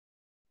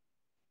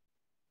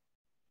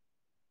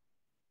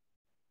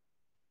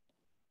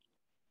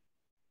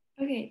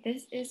Okay,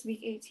 this is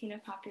week 18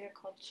 of popular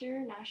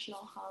culture,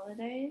 national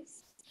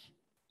holidays.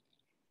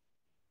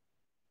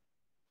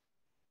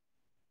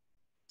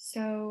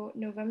 So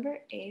November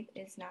 8th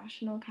is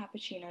National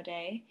Cappuccino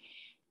Day,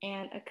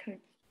 and a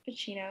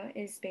cappuccino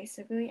is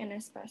basically an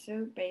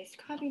espresso-based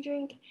coffee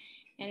drink,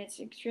 and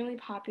it's extremely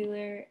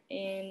popular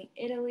in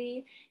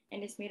Italy,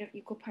 and it's made of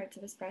equal parts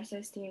of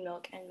espresso, steamed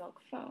milk, and milk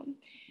foam.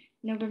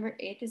 November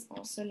 8th is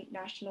also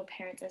National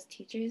Parents as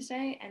Teachers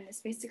Day, and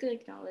this basically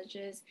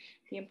acknowledges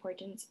the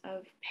importance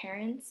of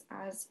parents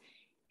as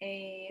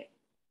a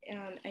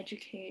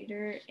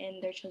educator in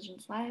their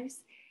children's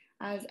lives,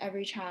 as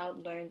every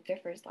child learns their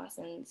first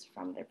lessons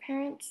from their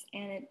parents,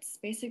 and it's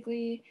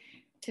basically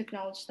to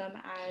acknowledge them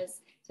as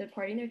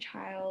supporting their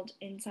child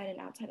inside and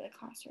outside of the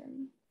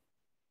classroom.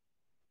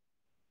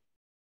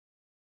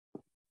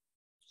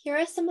 Here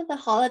are some of the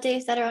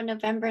holidays that are on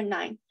November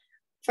 9th.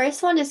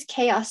 First one is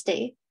Chaos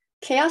Day.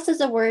 Chaos is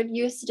a word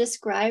used to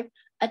describe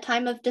a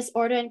time of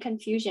disorder and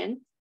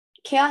confusion.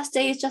 Chaos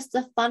Day is just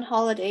a fun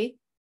holiday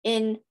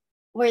in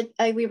where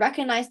we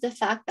recognize the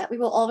fact that we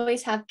will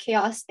always have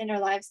chaos in our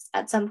lives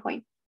at some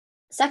point.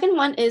 Second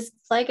one is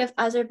Flag of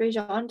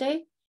Azerbaijan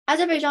Day.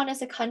 Azerbaijan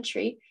is a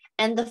country,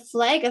 and the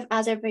flag of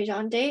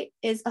Azerbaijan Day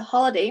is a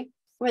holiday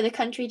where the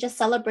country just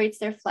celebrates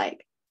their flag.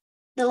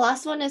 The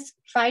last one is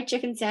Fried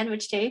Chicken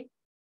Sandwich Day.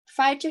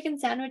 Fried chicken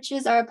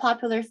sandwiches are a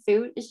popular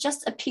food. It's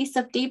just a piece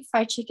of deep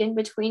fried chicken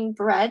between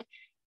bread.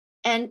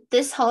 And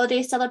this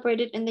holiday is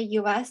celebrated in the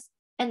US.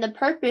 And the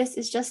purpose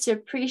is just to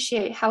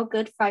appreciate how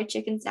good fried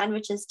chicken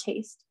sandwiches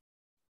taste.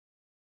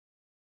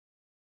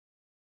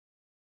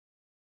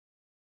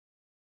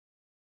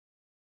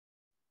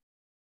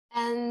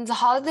 And the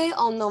holiday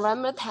on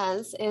November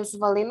 10th is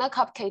Vanilla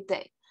Cupcake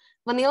Day.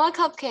 Vanilla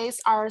cupcakes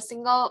are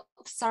single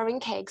serving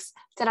cakes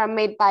that are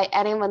made by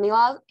adding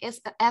vanilla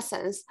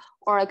essence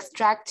or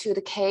extract to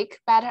the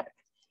cake batter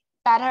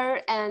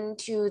and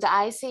to the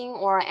icing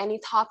or any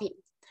topping.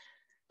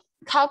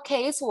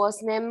 Cupcakes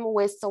was named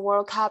with the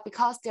World Cup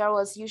because they were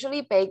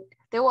usually baked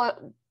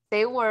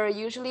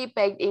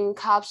in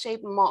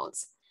cup-shaped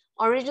molds.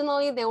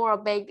 Originally, they were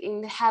baked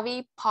in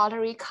heavy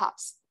pottery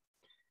cups.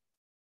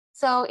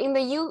 So in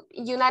the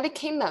United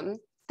Kingdom,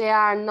 they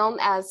are known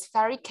as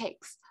fairy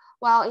cakes,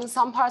 while in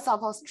some parts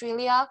of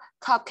Australia,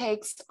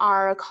 cupcakes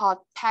are called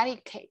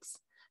patty cakes.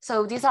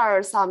 So these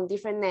are some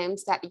different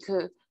names that you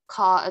could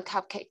call a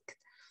cupcake.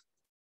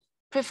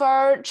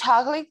 Prefer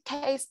chocolate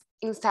cakes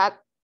instead?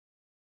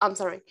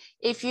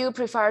 If you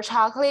prefer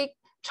chocolate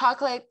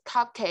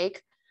cupcake,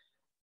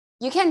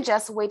 you can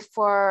just wait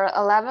for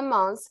 11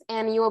 months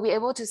and you will be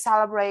able to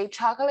celebrate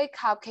Chocolate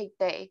Cupcake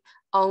Day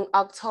on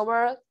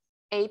October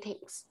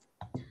 18th.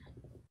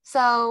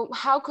 So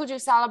how could you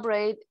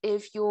celebrate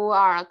if you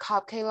are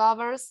cupcake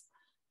lovers?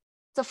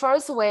 The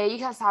first way you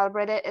can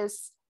celebrate it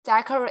is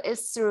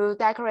through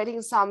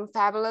decorating some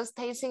fabulous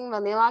tasting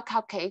vanilla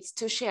cupcakes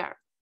to share.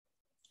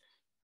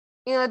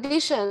 In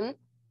addition,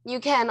 you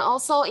can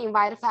also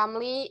invite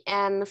family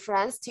and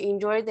friends to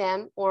enjoy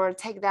them or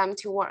take them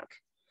to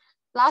work.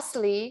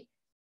 Lastly,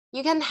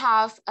 you can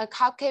have a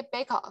cupcake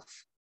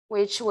bake-off,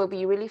 which will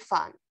be really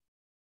fun.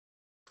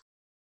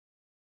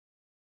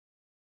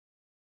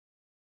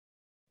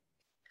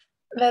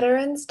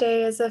 Veterans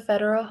Day is a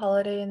federal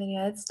holiday in the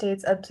United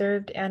States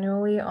observed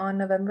annually on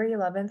November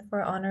 11th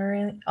for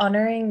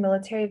honoring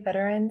military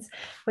veterans,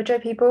 which are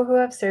people who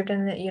have served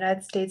in the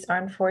United States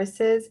Armed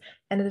Forces,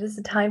 and it is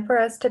a time for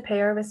us to pay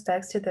our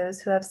respects to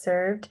those who have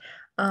served.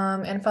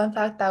 And fun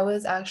fact, that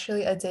was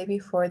actually a day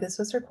before this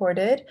was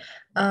recorded.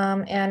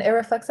 And it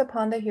reflects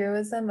upon the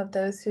heroism of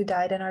those who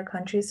died in our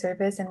country's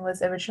service and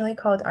was originally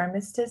called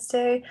Armistice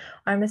Day.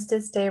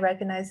 Armistice Day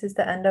recognizes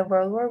the end of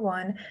World War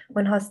I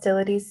when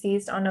hostilities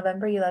ceased on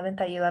November 11th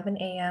at 11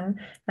 a.m.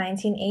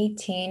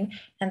 1918.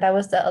 And that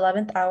was the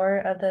 11th hour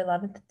of the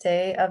 11th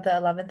day of the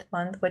 11th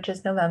month, which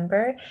is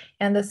November.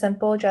 And the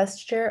simple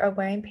gesture of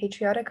wearing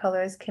patriotic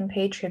colors can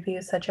pay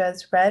tribute, such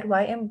as red,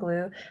 white, and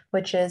blue,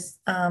 which is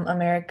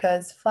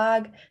America's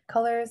flag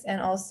colors. And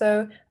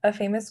also a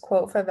famous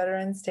quote for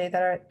Veterans Day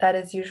that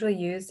is usually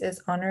used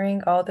is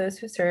honoring all those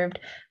who served,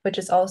 which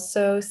is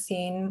also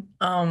seen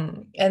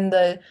in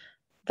the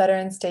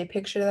Veterans Day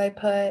picture that I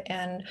put.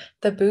 And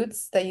the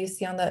boots that you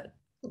see on the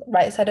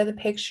right side of the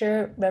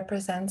picture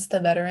represents the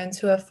veterans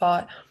who have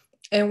fought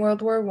in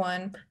World War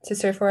I to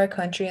serve for our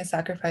country and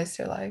sacrifice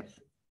their life.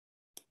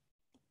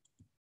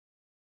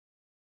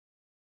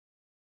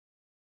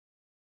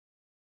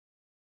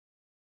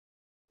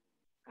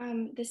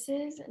 This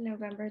is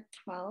November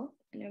 12th.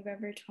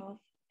 November 12th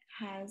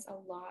has a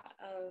lot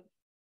of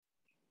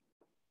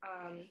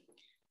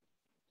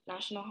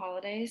national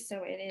holidays.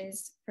 So it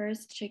is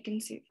first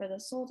Chicken Soup for the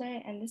Soul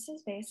Day, and this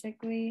is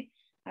basically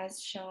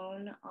as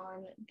shown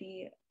on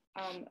the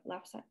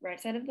right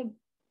side of the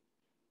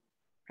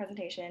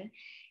presentation,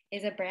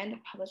 is a brand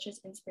that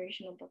publishes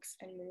inspirational books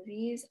and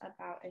movies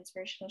about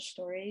inspirational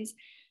stories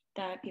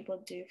that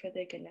people do for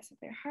the goodness of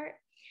their heart.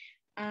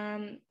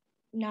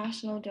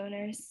 National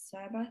Donor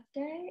Sabbath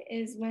Day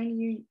is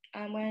when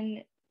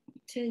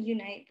to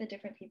unite the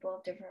different people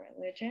of different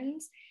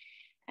religions.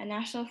 A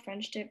National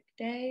French Dip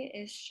Day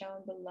is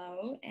shown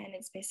below, and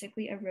it's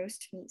basically a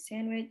roast meat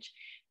sandwich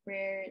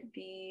where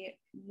the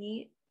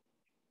meat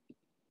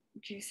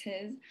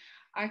juices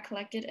are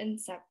collected and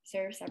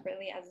served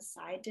separately as a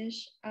side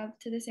dish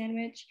to the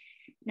sandwich.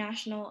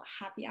 National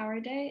Happy Hour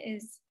Day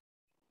is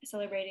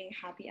celebrating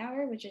happy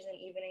hour, which is an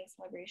evening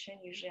celebration,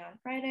 usually on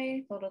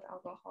Friday, filled with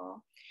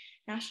alcohol.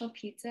 National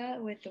Pizza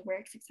with the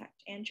Works Except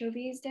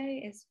Anchovies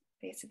Day is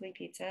basically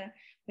pizza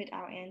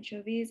without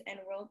anchovies. And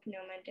World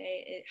Pneumonia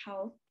Day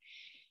Health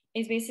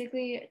is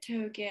basically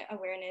to get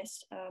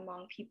awareness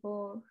among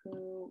people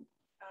who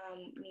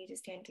need to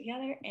stand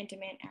together and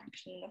demand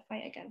action in the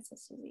fight against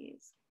this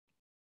disease.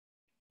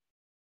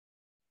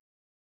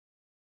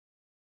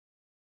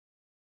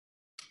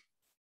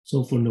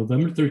 So for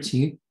November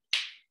 13th,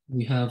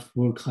 we have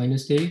World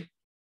Kindness Day,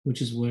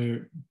 which is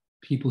where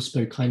people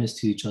spread kindness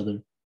to each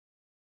other.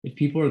 If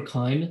people are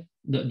kind,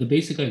 the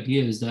basic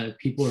idea is that if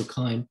people are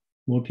kind,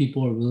 more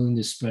people are willing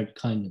to spread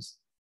kindness.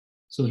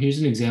 So here's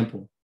an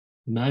example.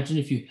 Imagine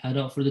if you head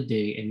out for the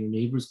day and your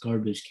neighbor's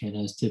garbage can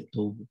has tipped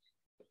over.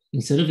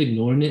 Instead of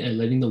ignoring it and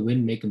letting the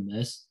wind make a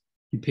mess,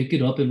 you pick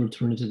it up and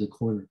return it to the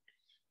corner.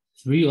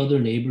 3 other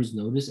neighbors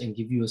notice and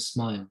give you a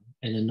smile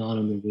and a nod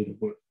on their way to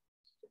work.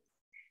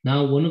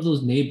 Now, one of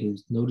those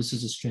neighbors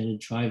notices a stranded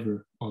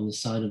driver on the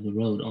side of the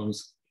road on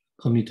his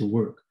commute to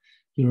work.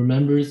 He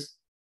remembers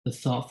the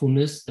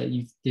thoughtfulness that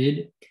you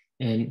did,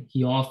 and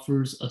he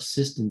offers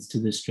assistance to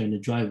this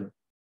stranded driver.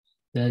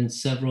 Then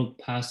several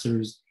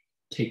passers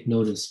take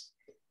notice,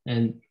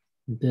 and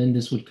then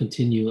this would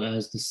continue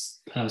as the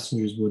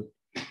passengers would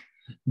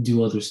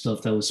do other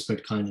stuff that would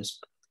spread kindness.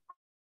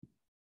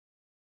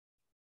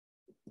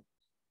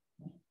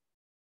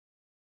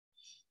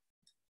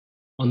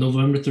 On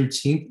November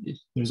 13th,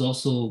 there's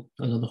also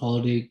another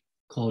holiday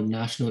called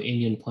National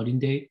Indian Pudding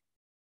Day.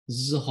 This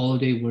is a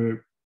holiday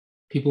where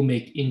people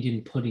make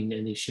Indian pudding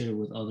and they share it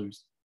with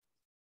others.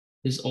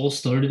 This all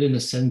started in the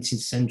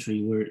 17th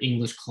century where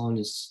English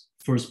colonists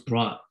first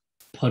brought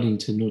pudding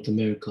to North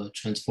America,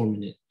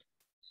 transforming it.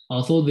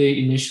 Although they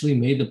initially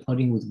made the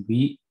pudding with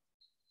wheat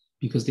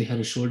because they had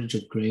a shortage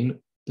of grain,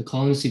 the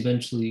colonists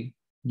eventually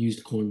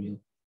used cornmeal.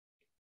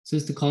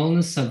 Since the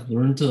colonists have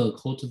learned to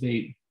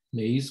cultivate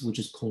maize, which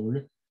is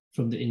corn,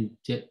 from the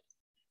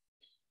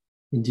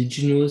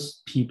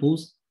indigenous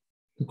peoples,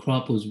 the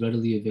crop was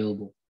readily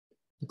available.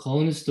 The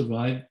colonists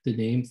derived the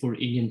name for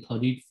Indian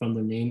pudding from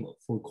the name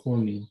for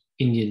cornmeal,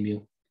 Indian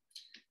meal.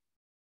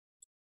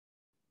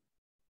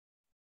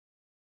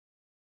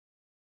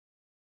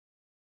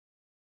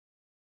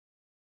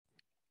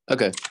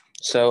 Okay,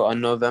 so on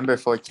November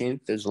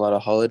 14th, there's a lot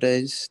of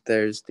holidays.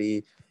 There's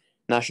the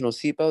National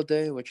Seatbelt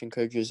Day, which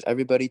encourages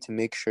everybody to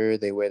make sure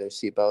they wear their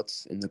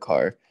seatbelts in the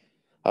car.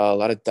 A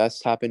lot of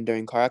deaths happen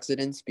during car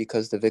accidents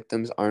because the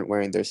victims aren't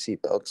wearing their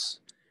seatbelts.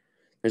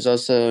 There's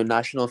also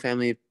National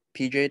Family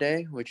PJ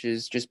Day, which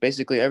is just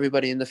basically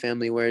everybody in the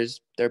family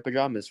wears their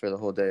pajamas for the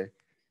whole day.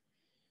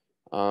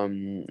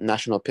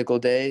 National Pickle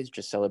Day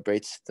just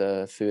celebrates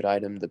the food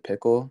item, the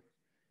pickle,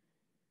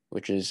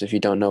 which is, if you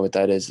don't know what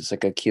that is, it's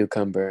like a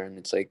cucumber and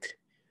it's like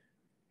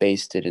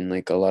basted in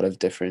like a lot of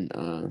different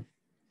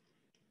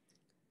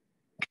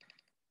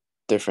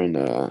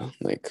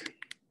like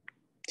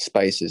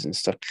spices and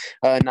stuff.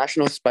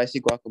 National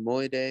Spicy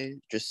Guacamole Day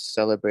just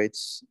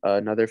celebrates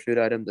another food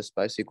item, the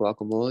spicy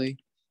guacamole.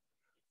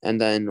 And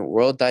then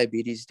World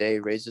Diabetes Day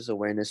raises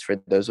awareness for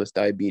those with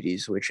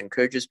diabetes, which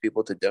encourages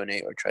people to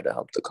donate or try to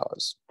help the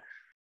cause.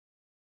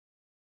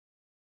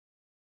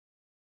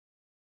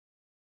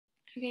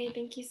 Okay,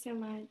 thank you so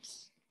much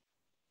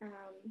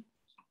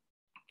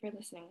for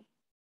listening.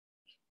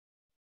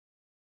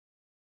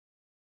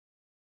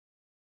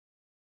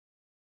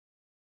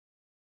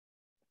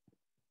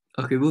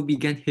 Okay, we'll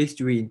begin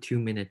history in 2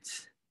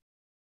 minutes.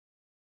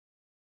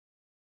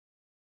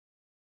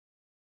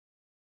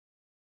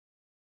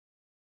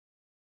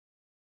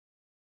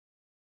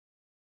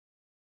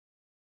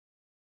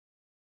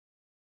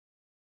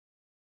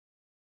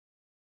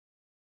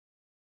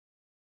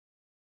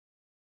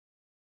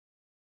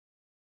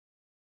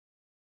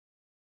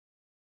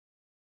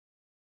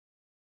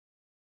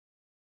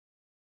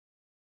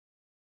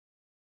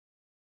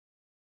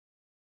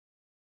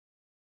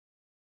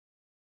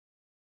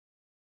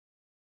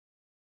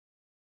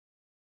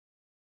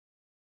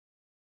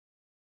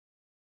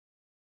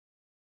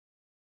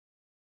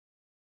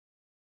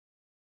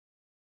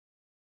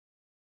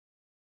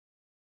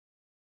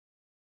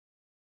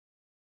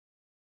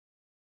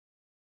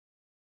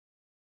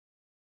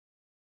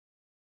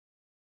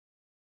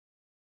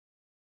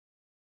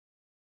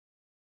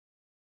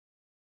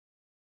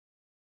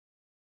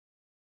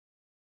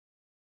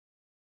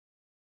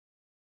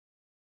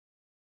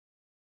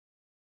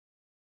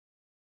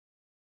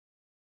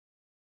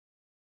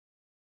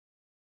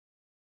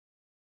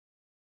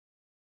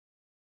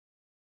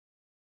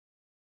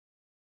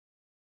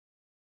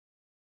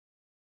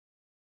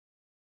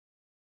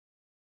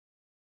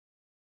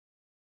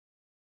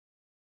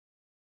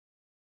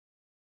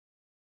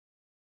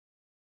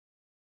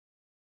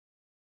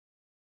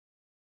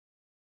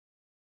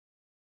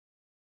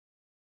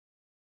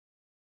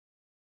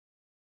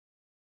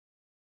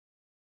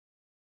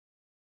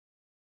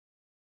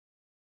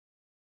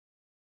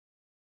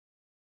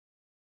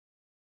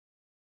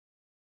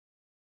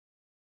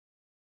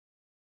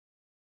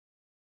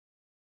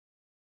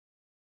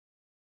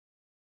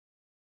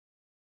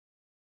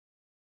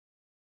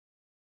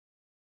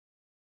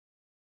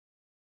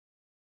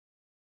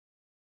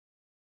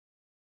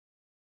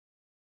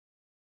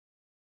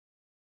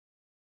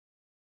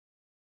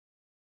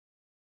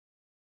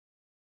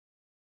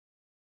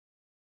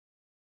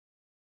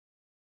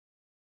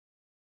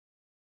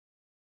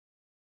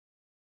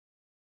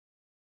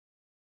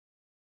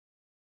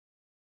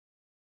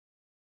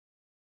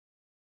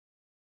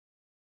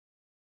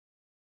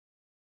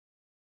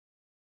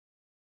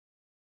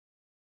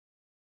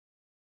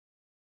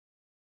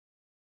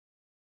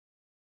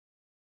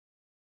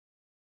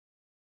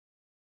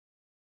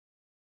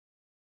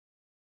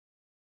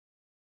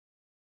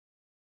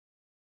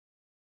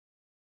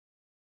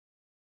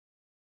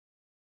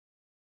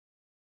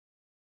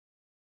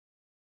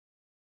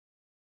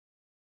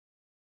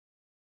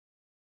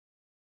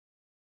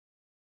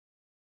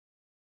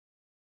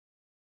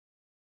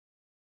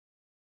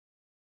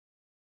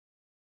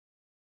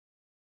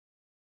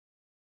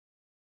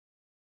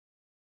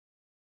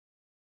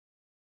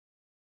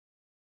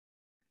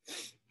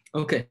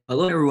 Okay,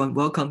 hello everyone.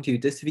 Welcome to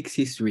this week's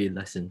history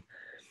lesson.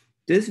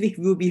 This week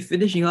we'll be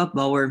finishing up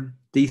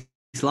the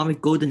Islamic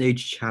Golden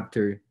Age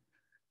chapter.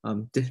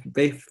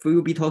 We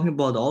will be talking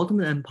about the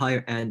Ottoman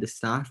Empire and the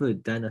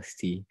Safavid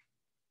dynasty.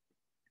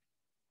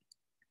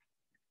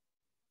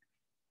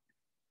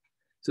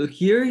 So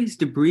here is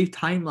the brief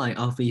timeline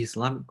of the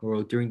Islamic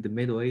world during the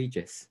Middle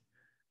Ages.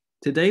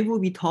 Today we'll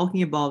be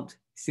talking about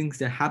things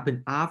that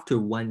happened after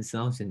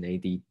 1000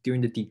 AD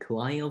during the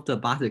decline of the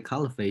Abbasid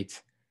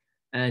Caliphate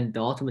and the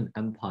Ottoman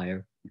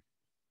Empire.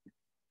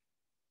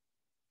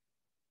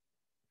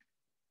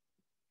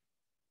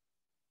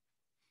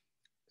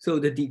 So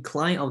the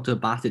decline of the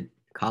Abbasid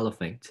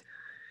Caliphate.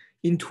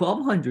 In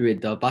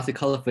 1200, the Abbasid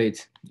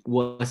Caliphate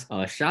was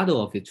a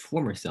shadow of its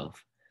former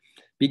self.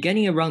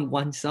 Beginning around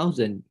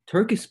 1000,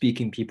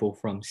 Turkish-speaking people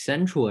from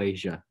Central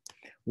Asia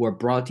were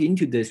brought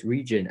into this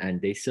region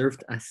and they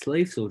served as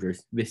slave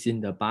soldiers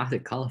within the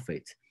Abbasid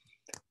Caliphate.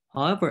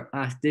 However,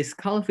 as this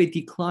caliphate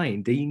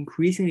declined, they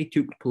increasingly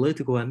took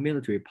political and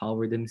military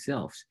power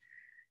themselves.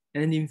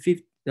 And in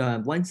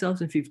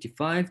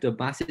 1055, the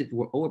Abbasids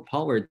were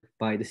overpowered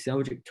by the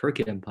Seljuk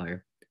Turkic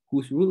Empire,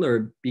 whose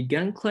ruler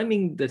began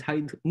claiming the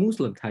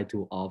Muslim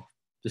title of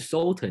the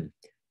Sultan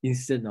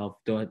instead of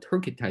the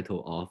Turkic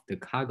title of the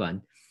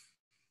Khagan.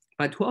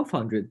 By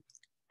 1200,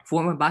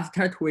 former Abbasid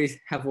territories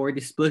have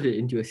already split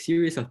into a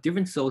series of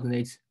different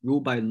sultanates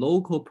ruled by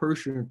local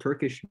Persian and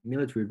Turkish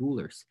military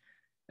rulers.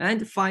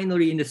 And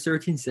finally, in the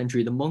 13th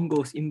century, the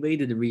Mongols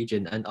invaded the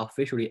region and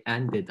officially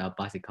ended the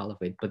Abbasid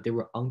Caliphate, but they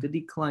were on the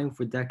decline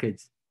for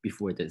decades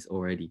before this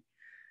already.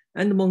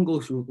 And the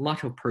Mongols ruled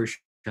much of Persia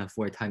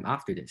for a time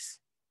after this.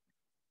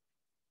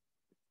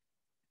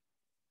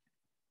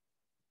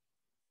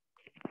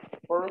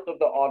 Birth of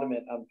the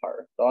Ottoman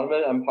Empire. The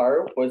Ottoman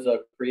Empire was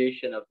a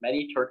creation of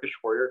many Turkish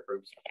warrior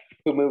groups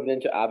who moved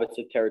into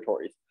Abbasid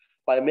territories.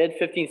 By the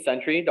mid-15th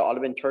century, the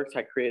Ottoman Turks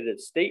had created a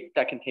state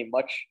that contained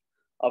much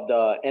of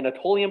the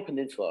Anatolian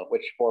Peninsula,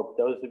 which for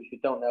those of you who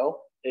don't know,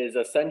 is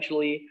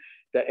essentially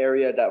the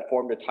area that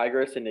formed the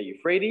Tigris and the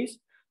Euphrates,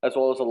 as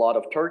well as a lot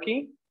of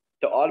Turkey.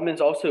 The Ottomans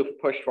also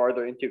pushed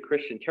farther into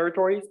Christian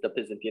territories, the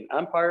Byzantine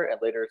Empire, and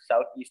later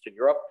Southeastern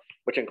Europe,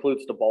 which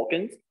includes the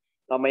Balkans.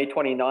 On May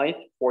 29th,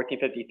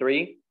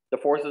 1453, the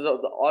forces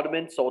of the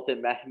Ottoman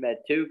Sultan Mehmed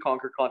II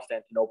conquered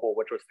Constantinople,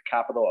 which was the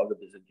capital of the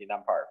Byzantine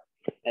Empire.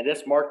 And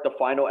this marked the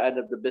final end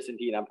of the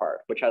Byzantine Empire,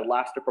 which had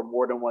lasted for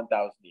more than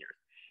 1,000 years.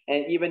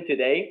 And even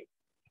today,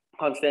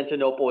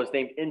 Constantinople is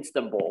named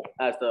Istanbul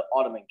as the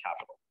Ottoman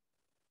capital.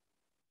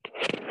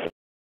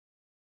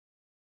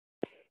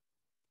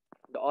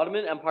 The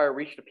Ottoman Empire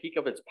reached the peak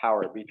of its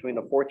power between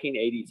the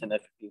 1480s and the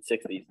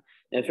 1560s.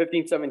 In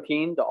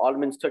 1517, the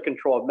Ottomans took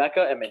control of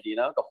Mecca and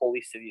Medina, the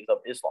holy cities of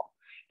Islam.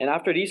 And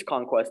after these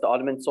conquests, the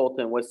Ottoman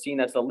Sultan was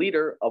seen as the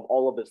leader of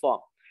all of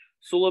Islam.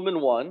 Suleiman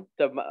I,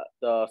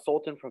 the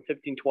Sultan from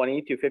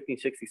 1520 to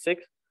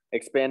 1566,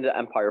 expanded the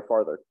empire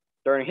farther.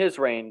 During his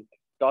reign,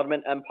 the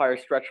Ottoman Empire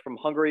stretched from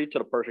Hungary to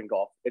the Persian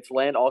Gulf. Its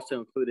land also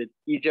included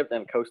Egypt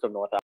and the coast of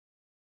North Africa.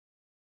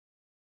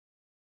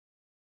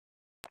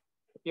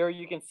 Here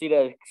you can see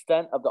the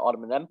extent of the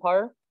Ottoman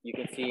Empire. You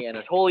can see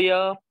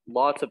Anatolia,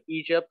 lots of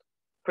Egypt,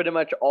 pretty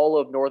much all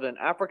of Northern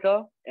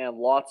Africa, and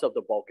lots of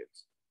the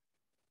Balkans.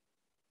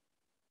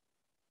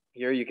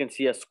 Here you can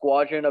see a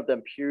squadron of the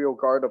Imperial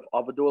Guard of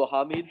Abdul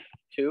Hamid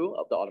II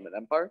of the Ottoman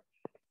Empire.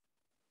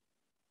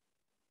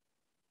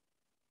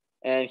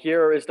 And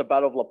here is the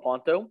Battle of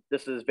Lepanto.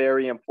 This is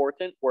very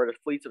important, where the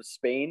fleets of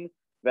Spain,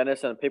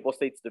 Venice, and the Papal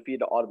States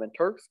defeated the Ottoman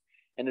Turks,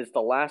 and it's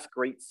the last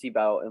great sea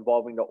battle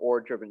involving the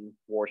oar-driven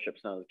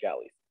warships known as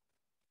galleys.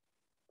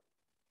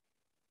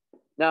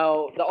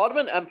 Now, the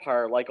Ottoman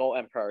Empire, like all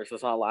empires,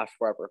 does not last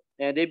forever,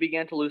 and they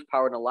began to lose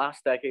power in the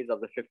last decades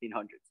of the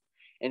 1500s.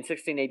 In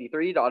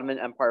 1683, the Ottoman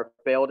Empire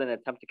failed in an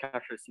attempt to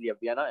capture the city of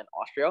Vienna in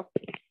Austria.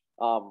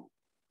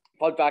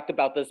 Fun fact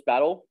about this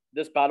battle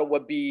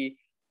would be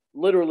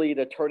literally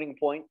the turning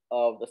point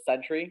of the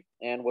century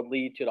and would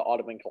lead to the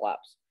Ottoman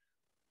collapse.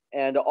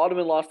 And the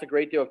Ottoman lost a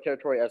great deal of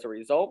territory as a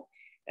result.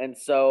 And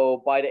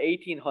so by the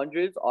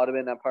 1800s,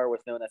 Ottoman Empire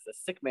was known as the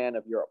sick man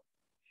of Europe.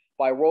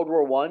 By World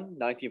War I,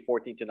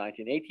 1914 to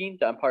 1918,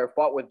 the empire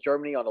fought with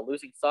Germany on the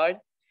losing side.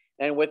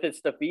 And with its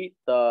defeat,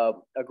 a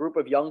group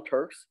of young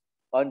Turks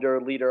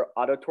under leader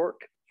Ataturk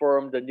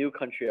formed the new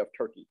country of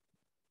Turkey,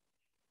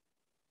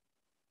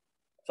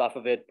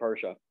 Safavid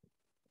Persia.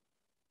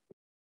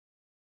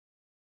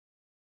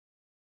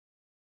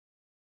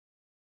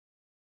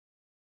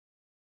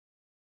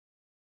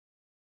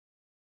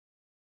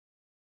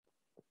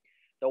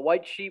 The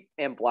white sheep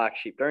and black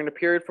sheep. During the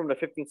period from the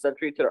 15th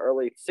century to the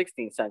early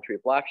 16th century,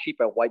 black sheep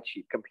and white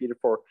sheep competed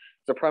for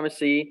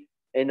supremacy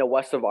in the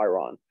west of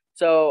Iran.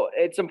 So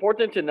it's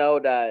important to know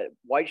that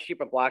white sheep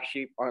and black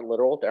sheep aren't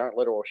literal. They aren't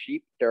literal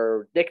sheep.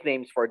 They're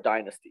nicknames for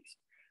dynasties.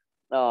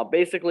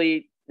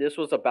 Basically, this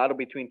was a battle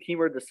between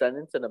Timur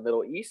descendants in the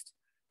Middle East,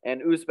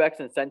 and Uzbeks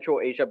in Central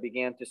Asia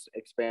began to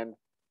expand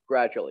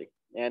gradually.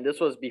 And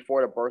this was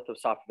before the birth of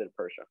Safavid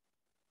Persia.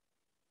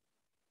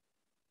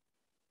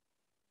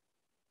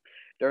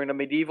 During the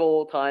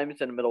medieval times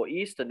in the Middle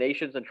East, the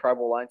nations and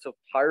tribal lines of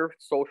higher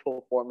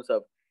social forms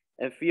of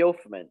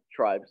enfeoffment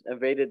tribes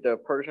invaded the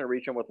Persian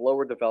region with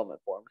lower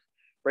development forms,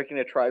 breaking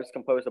the tribes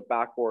composed of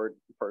backward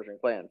Persian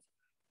clans.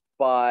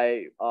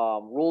 By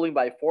ruling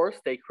by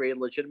force, they created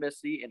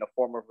legitimacy in a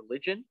form of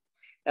religion,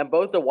 and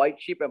both the White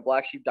Sheep and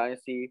Black Sheep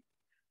dynasty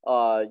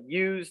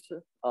used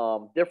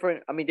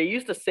different. I mean, they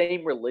used the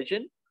same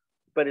religion,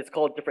 but it's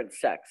called different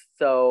sects.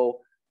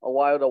 So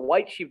while the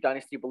White Sheep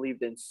dynasty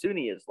believed in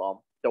Sunni Islam,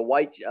 the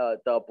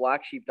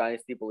Black Sheep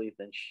dynasty believed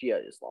in Shia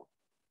Islam.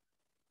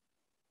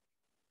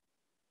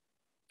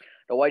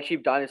 The White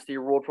Sheep dynasty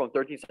ruled from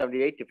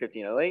 1378 to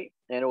 1508,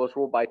 and it was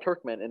ruled by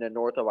Turkmen in the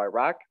north of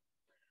Iraq.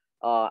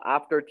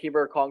 After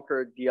Timur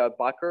conquered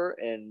Diyarbakir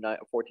in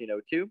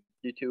 1402,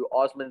 due to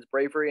Osman's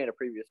bravery in a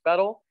previous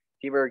battle,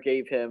 Timur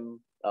gave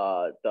him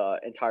the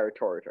entire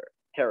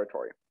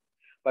territory.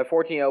 By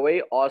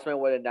 1408, Osman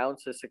would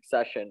announce his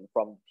succession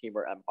from the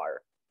Timur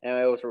Empire, and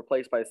it was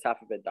replaced by the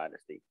Safavid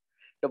dynasty.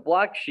 The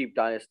Black Sheep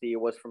dynasty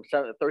was from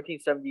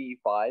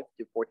 1375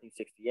 to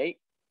 1468,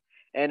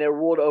 and it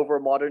ruled over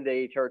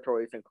modern-day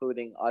territories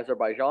including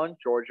Azerbaijan,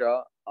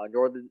 Georgia,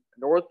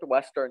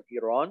 northwestern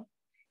Iran,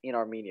 and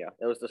Armenia.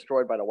 It was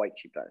destroyed by the White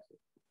Sheep dynasty.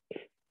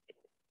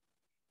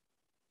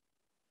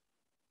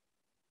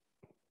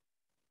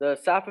 The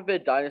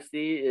Safavid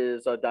dynasty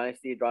is a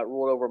dynasty that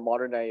ruled over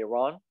modern-day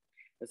Iran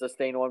and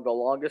sustained one of the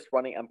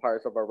longest-running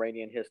empires of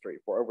Iranian history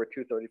for over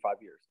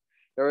 235 years.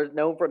 They are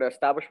known for the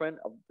establishment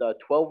of the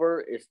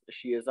Twelver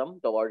Shiism,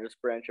 the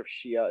largest branch of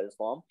Shia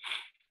Islam,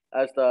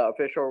 as the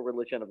official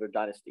religion of their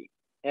dynasty.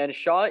 And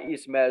Shah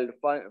Ismail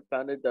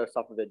founded the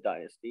Safavid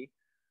dynasty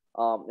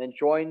and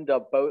joined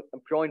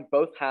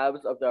both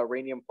halves of the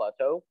Iranian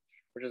plateau,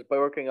 which is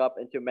broken up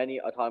into many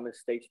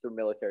autonomous states through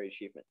military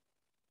achievement.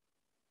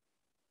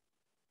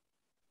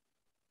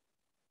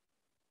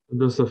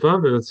 The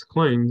Safavids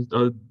claimed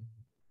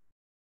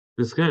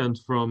descent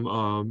from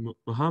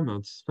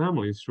Muhammad's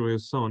family through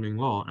his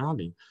son-in-law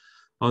Ali.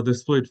 They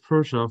split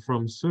Persia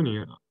from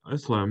Sunni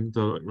Islam,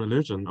 the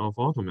religion of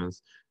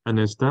Ottomans, and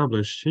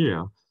established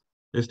Shia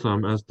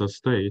Islam as the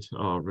state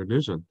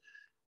religion.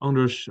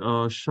 Under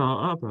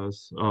Shah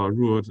Abbas,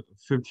 ruled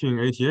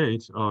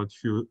 1588 to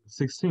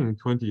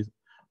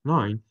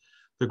 1629,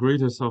 the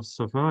greatest of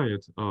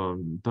Safavid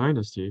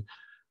dynasty,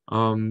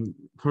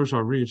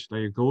 Persia reached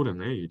a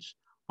golden age.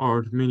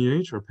 Art,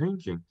 miniature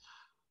painting,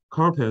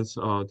 carpets,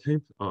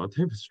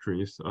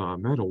 tapestries,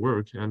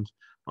 metalwork, and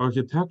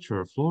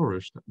architecture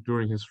flourished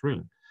during his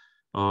reign.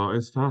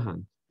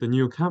 Isfahan, the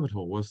new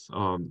capital, was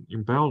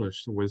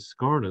embellished with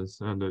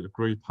gardens and a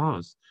great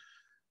palace,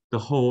 the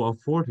whole of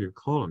 40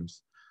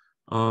 columns.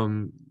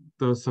 The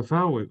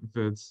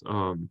Safavids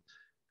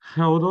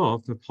held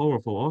off the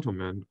powerful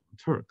Ottoman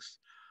Turks.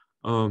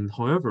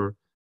 However,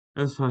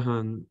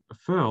 Isfahan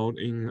fell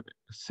in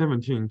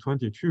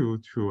 1722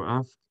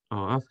 to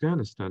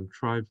Afghanistan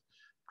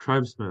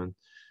tribesmen.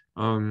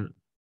 The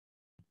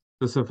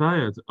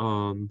Safavid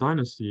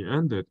dynasty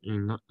ended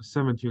in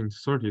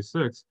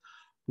 1736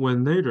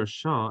 when Nader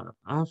Shah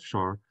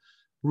Afshar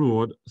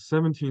ruled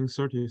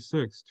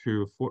 1736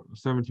 to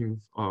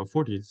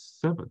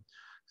 1747,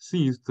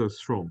 seized the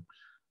throne,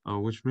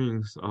 which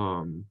means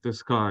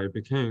this guy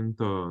became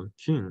the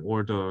king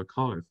or the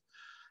caliph.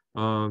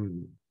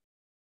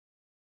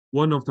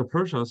 One of the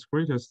Persia's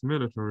greatest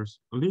military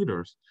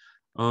leaders.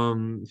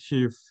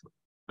 He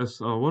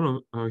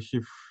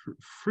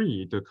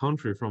freed the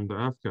country from the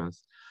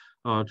Afghans,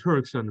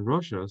 Turks, and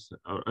Russians,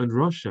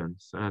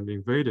 and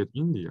invaded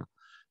India.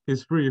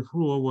 His brief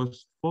rule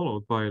was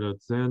followed by the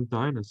Zand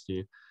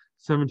dynasty,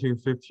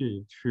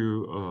 1750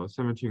 to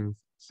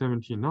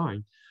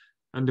 1779,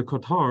 and the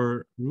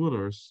Qatar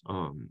rulers,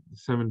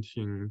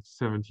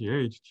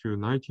 1778 to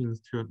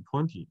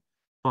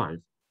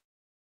 1925.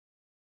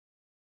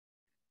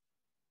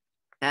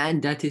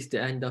 And that is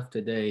the end of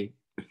the day.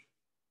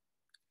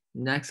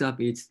 Next up,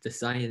 it's the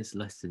science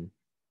lesson.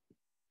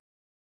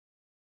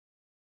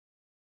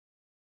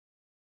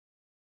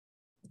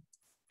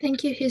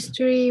 Thank you,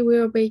 history.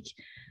 We'll wait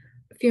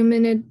a few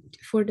minutes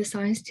for the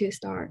science to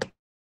start.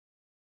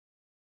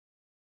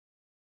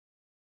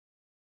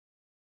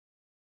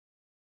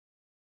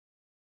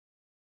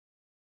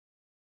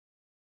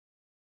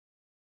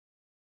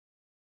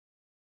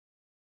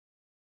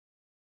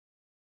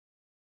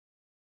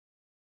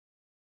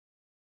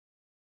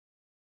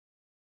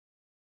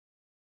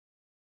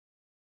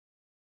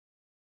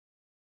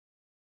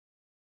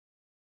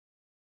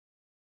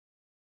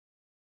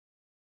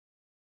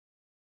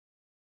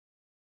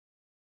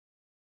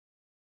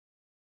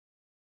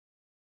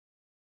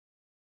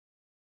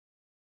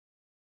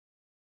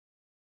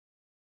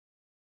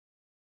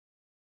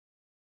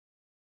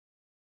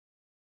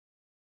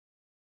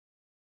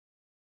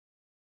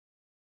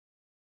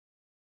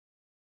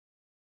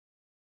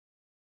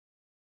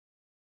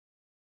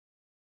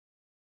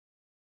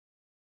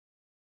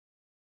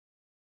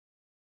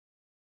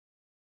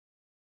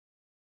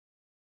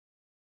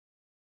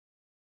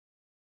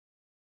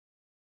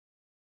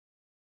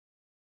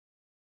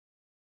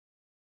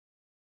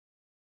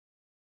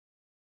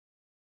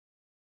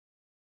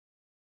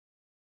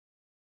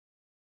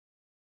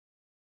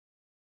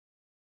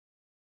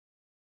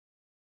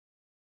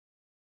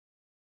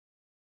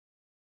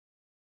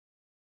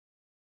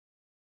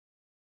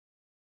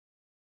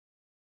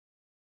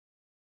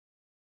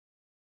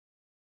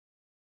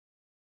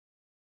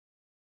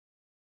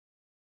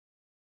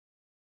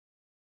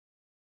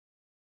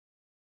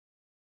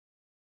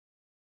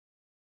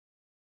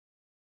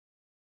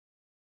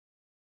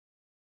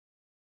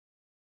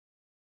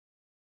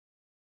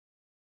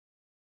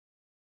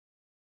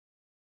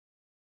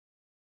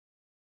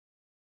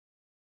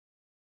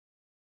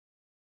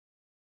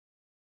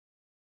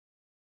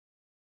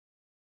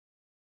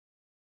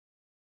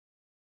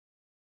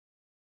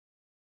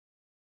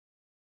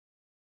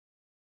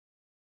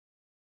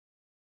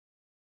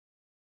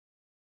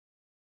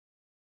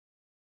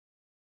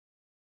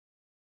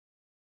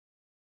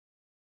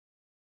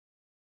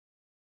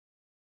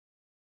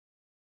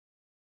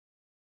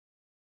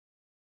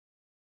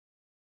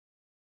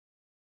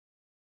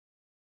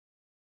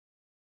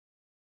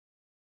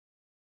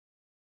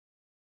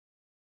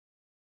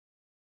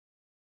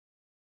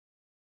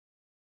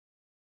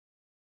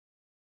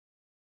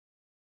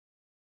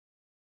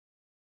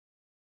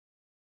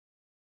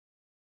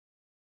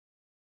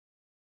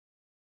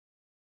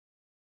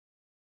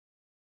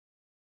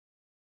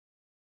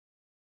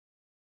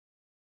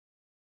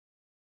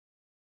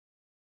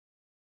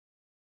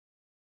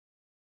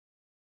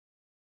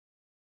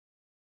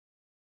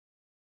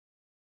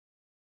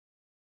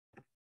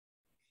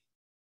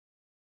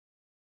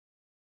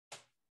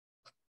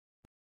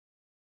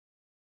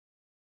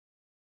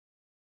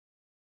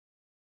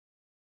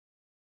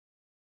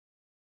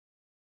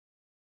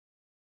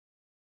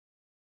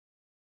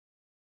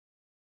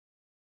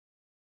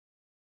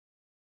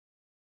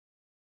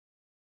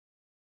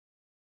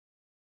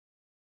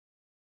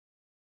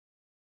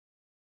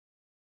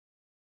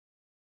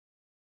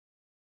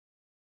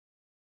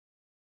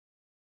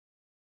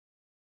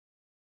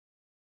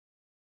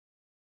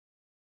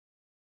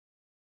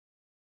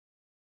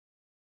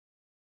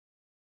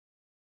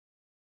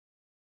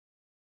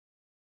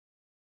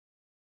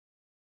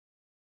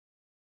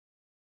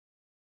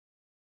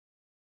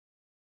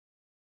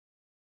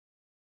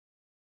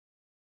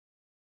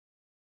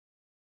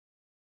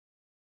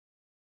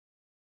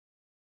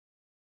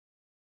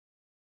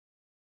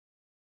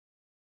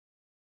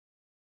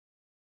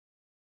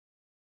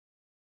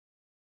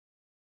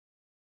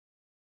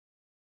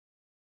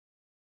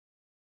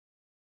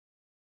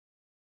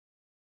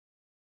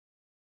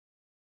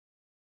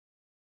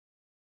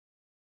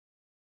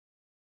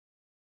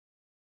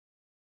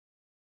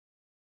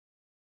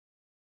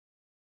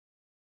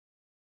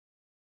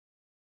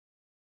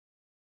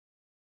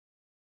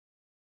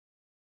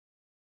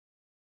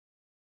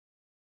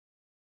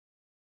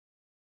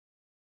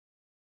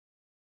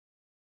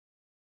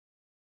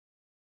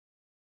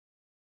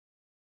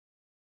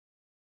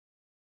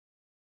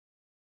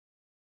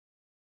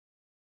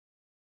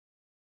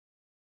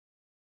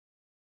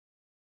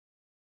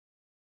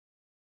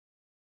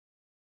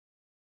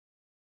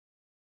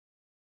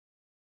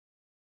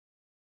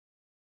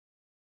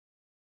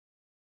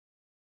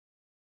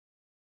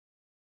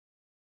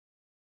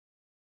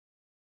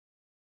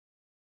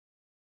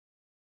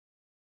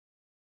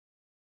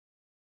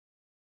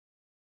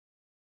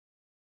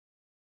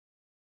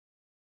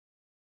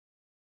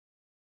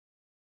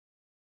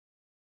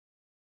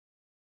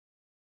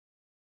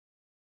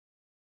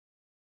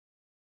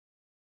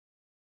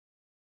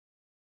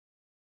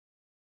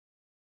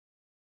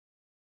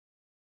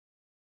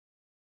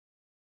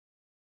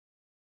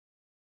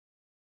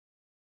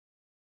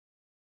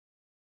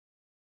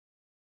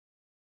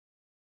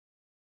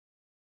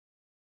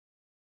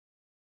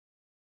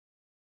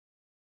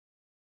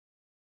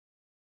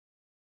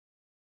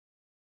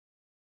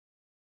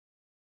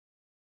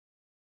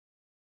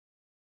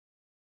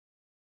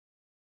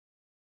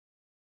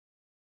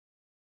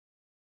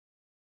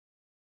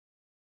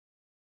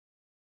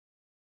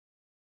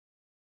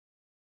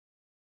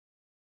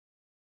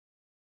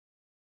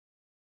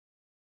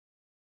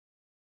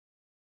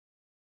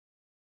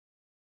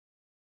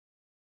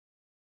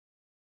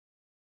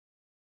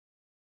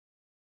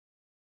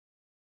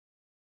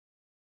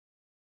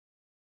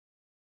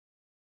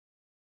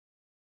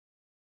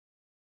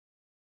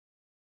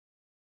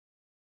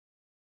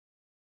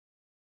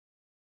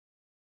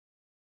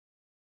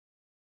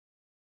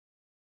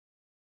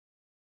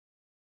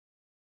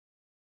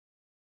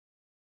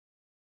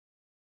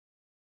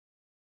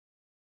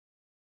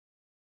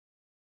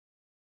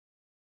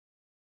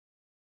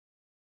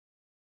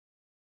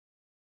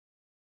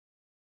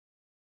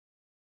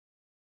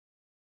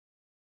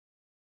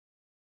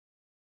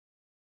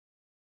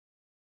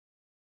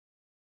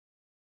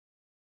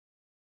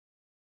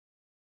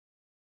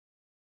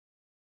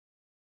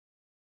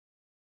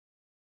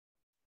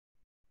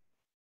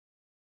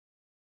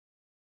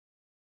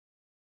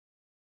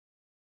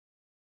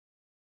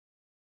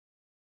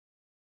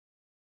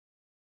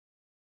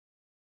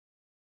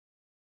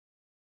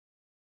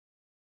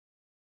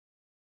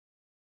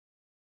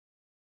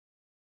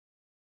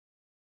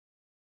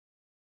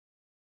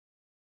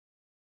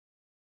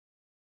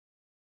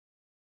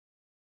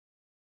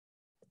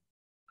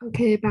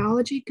 Okay,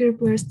 biology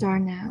group will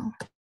start now.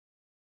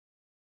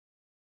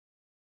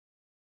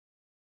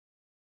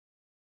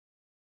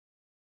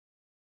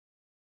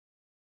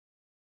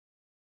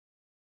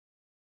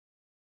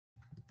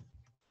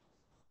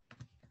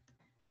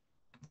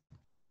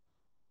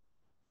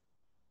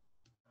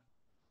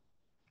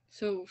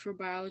 So for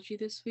biology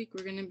this week,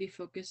 we're going to be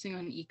focusing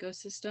on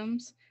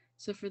ecosystems.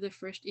 So for the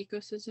first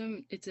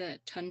ecosystem, it's a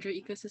tundra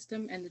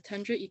ecosystem, and the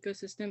tundra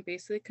ecosystem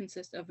basically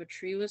consists of a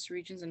treeless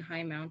regions and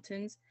high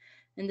mountains,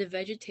 and the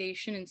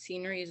vegetation and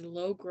scenery is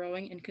low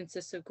growing and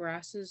consists of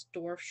grasses,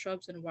 dwarf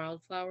shrubs, and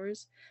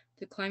wildflowers.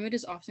 The climate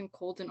is often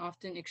cold and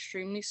often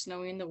extremely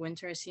snowy in the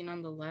winter, as seen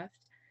on the left,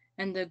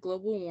 and the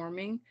global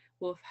warming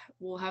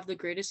will have the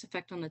greatest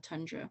effect on the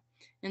tundra.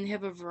 And they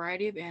have a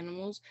variety of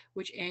animals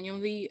which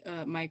annually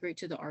migrate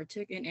to the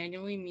Arctic, and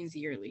annually means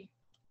yearly.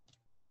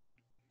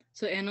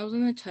 So animals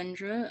in the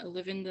tundra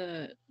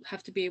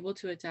have to be able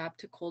to adapt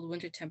to cold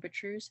winter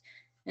temperatures,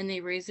 and they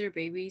raise their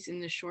babies in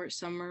the short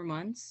summer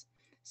months.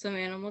 Some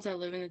animals that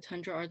live in the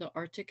tundra are the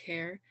Arctic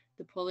hare,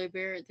 the polar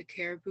bear, the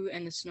caribou,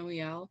 and the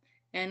snowy owl.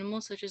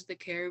 Animals such as the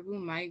caribou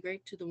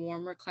migrate to the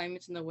warmer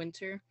climates in the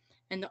winter,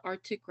 and the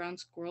Arctic ground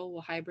squirrel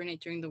will hibernate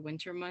during the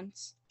winter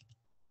months.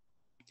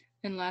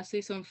 And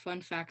lastly, some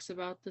fun facts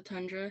about the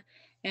tundra.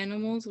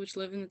 Animals which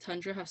live in the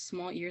tundra have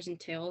small ears and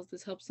tails.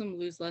 This helps them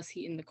lose less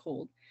heat in the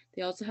cold.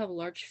 They also have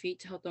large feet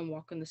to help them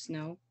walk on the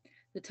snow.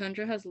 The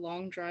tundra has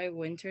long, dry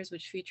winters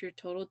which feature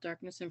total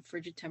darkness and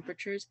frigid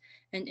temperatures,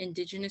 and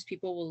indigenous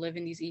people will live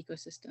in these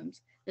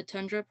ecosystems. The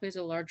tundra plays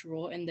a large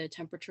role in the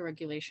temperature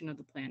regulation of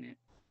the planet.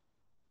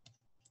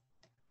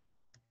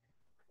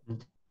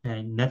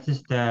 Okay, next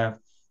is the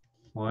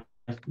forest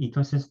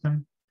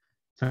ecosystem.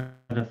 So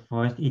the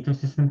forest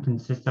ecosystem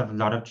consists of a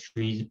lot of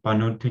trees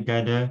bundled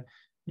together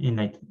in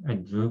like a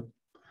group.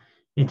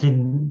 It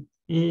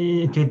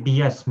could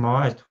be as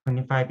small as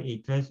 25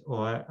 acres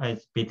or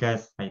as big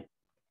as like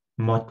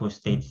multiple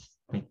states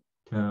like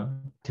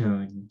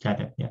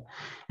together. Yeah.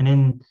 And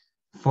then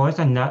forests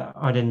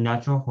are the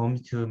natural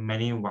homes to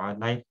many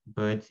wildlife,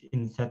 birds,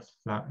 insects,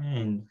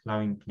 and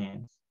flowering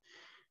plants.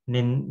 And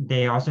then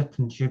they also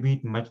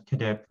contribute much to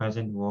the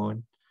present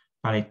world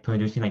by like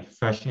producing like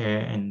fresh air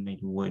and like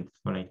wood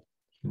for like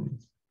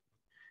humans.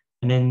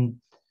 And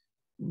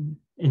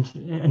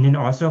then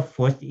also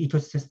forest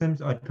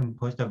ecosystems are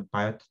composed of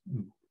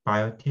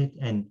biotic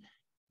and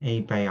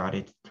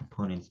abiotic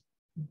components.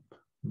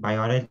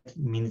 Biotic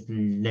means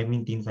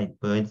living things like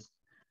birds,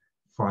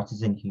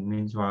 fossils, and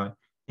humans, while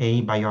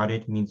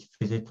abiotic means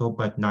physical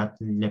but not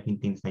living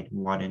things like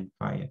water and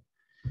fire.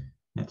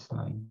 Next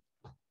slide.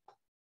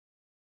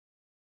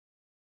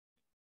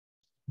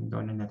 Go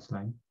on the next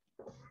slide.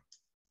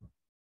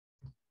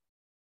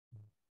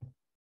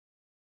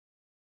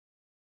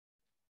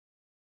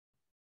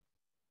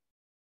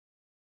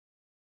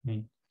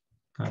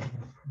 Okay.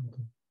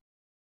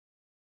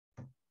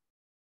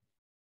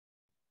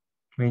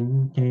 Wait,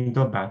 can you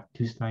go back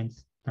 2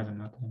 slides? Doesn't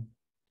matter.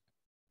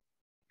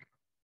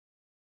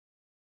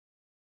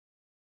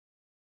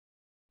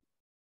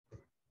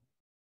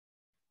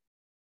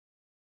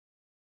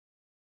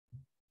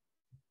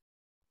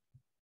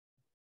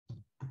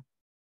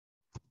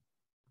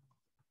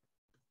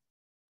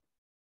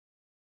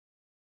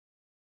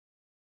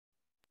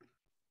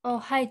 Oh,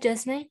 hi,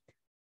 Jasmine.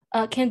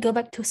 Can you go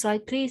back to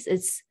slide, please?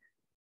 It's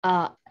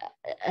I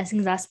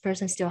think last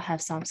person still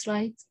have some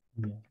slides.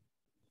 Yeah.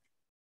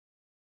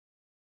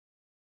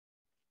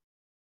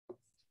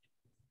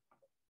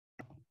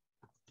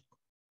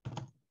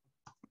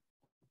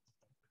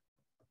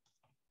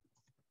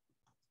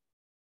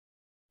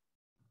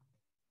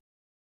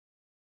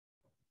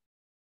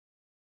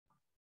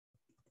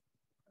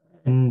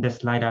 And the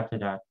slide after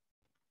that,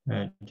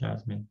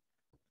 Jasmine.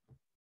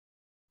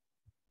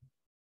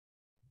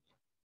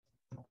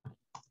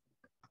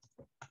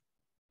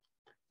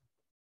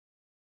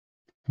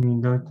 Can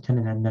you go to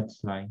the next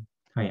slide?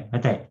 Oh yeah,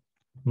 okay.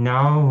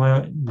 Now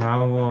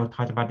we'll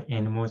talk about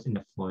animals in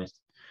the forest.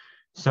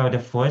 So the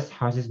forest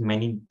houses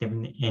many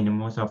different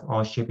animals of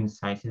all shapes and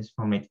sizes,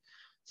 from like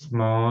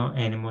small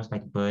animals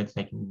like birds,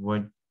 like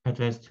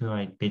woodpeckers, to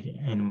like big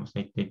animals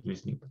like the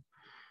grizzly bear.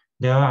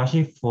 There are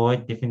actually 4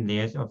 different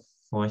layers of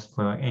forest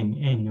for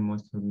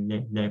animals to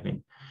live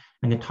in.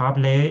 And the top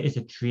layer is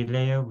a tree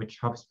layer, which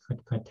helps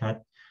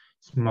protect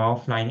small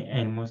flying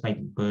animals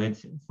like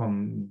birds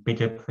from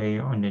bigger prey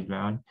on the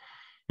ground.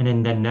 And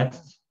then the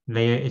next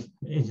layer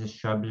is a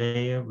shrub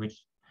layer,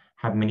 which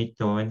have many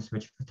thorns,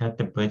 which protect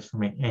the birds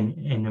from like,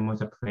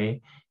 animals of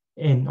prey,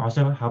 and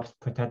also helps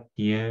protect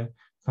deer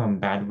from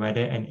bad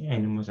weather and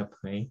animals of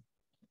prey.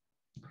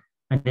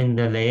 And then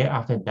the layer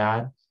after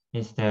that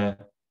is the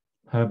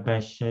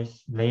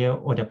herbaceous layer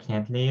or the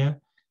plant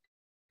layer,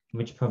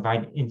 which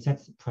provide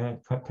insects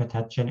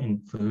protection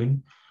and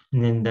food.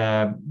 And then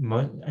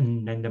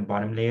the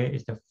bottom layer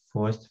is the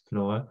forest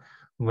floor,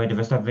 where the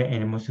rest of the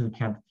animals who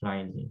can't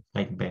fly live,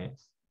 like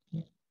bears.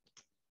 Yeah.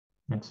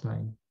 Next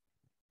slide.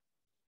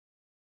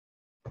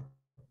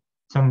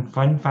 Some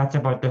fun facts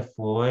about the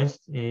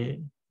forest.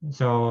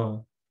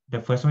 So the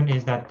first one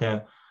is that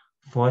the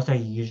Forests are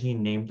usually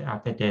named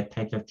after their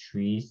types of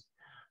trees.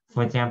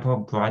 For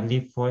example,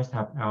 broadleaf forests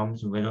have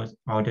elms, willows,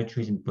 alder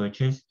trees, and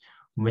birches,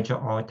 which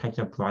are all types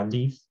of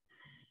broadleaves.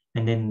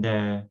 And then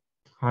the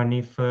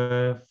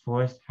conifer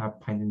forests have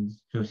pines and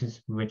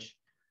spruces, which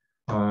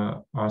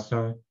are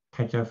also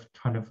types of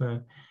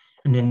conifer.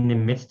 And then the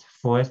mixed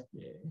forest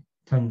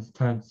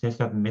consists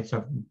of mix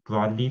of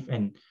broadleaf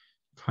and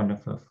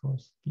conifer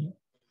forest. Yeah.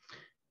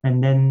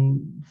 And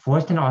then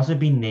forests can also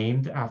be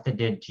named after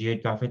their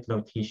geographic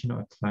location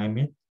or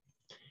climate.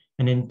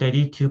 And then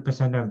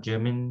 32%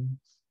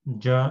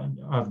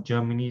 of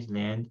Germany's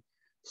land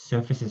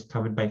surface is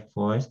covered by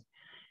forest,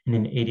 and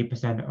then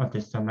 80% of the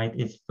sunlight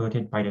is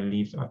filtered by the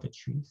leaves of the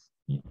trees.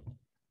 Yeah.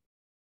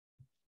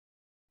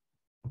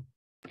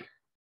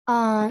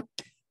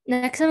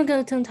 Next, I'm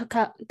going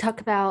to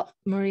talk about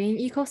marine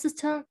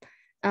ecosystem.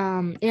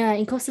 In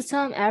an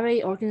ecosystem,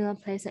 every organism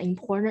plays an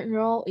important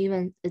role,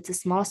 even it's the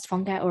smallest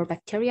fungi or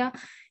bacteria.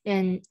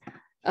 And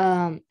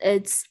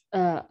it's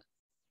an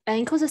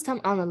ecosystem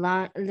on the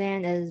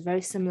land is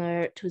very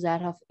similar to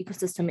that of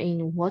ecosystem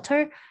in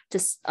water,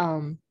 just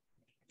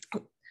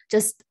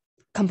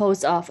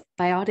composed of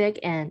biotic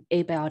and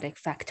abiotic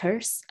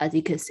factors, as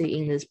you can see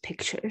in these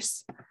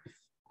pictures.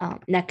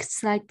 Next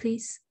slide,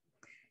 please.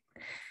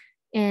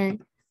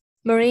 And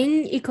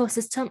marine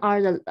ecosystem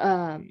are the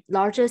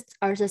largest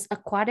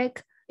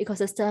aquatic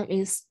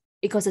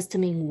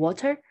ecosystem in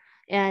water,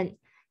 and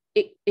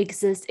it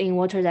exists in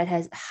water that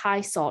has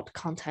high salt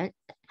content.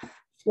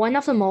 One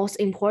of the most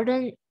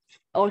important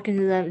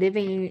organisms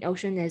living in the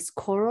ocean is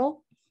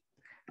coral.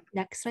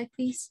 Next slide,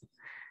 please.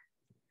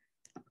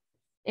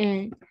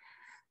 And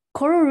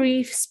coral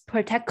reefs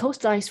protect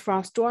coastlines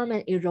from storm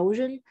and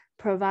erosion,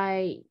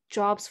 provide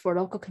jobs for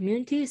local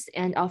communities,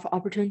 and offer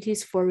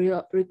opportunities for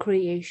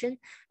recreation.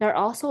 They're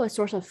also a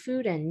source of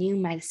food and new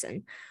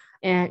medicine.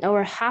 And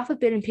over 500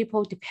 million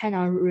people depend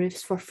on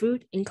reefs for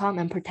food, income,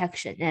 and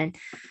protection. And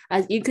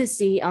as you can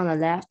see on the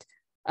left,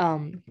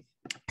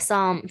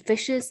 some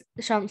fish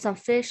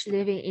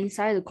living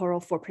inside the coral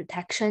for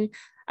protection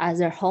as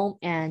their home,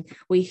 and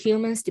we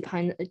humans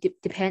depend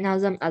on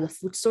them as a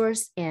food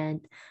source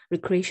and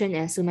recreation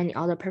and so many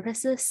other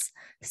purposes.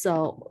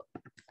 So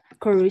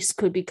coral reefs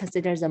could be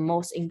considered the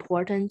most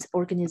important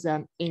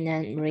organism in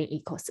a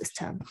marine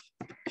ecosystem,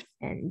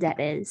 and that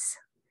is.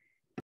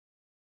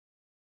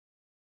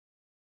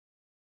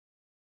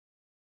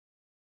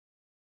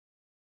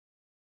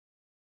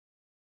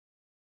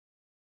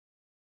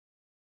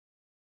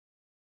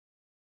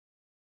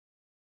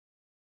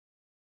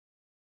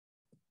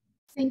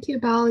 Thank you,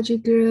 biology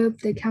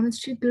group. The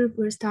chemistry group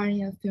will start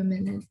in a few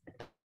minutes.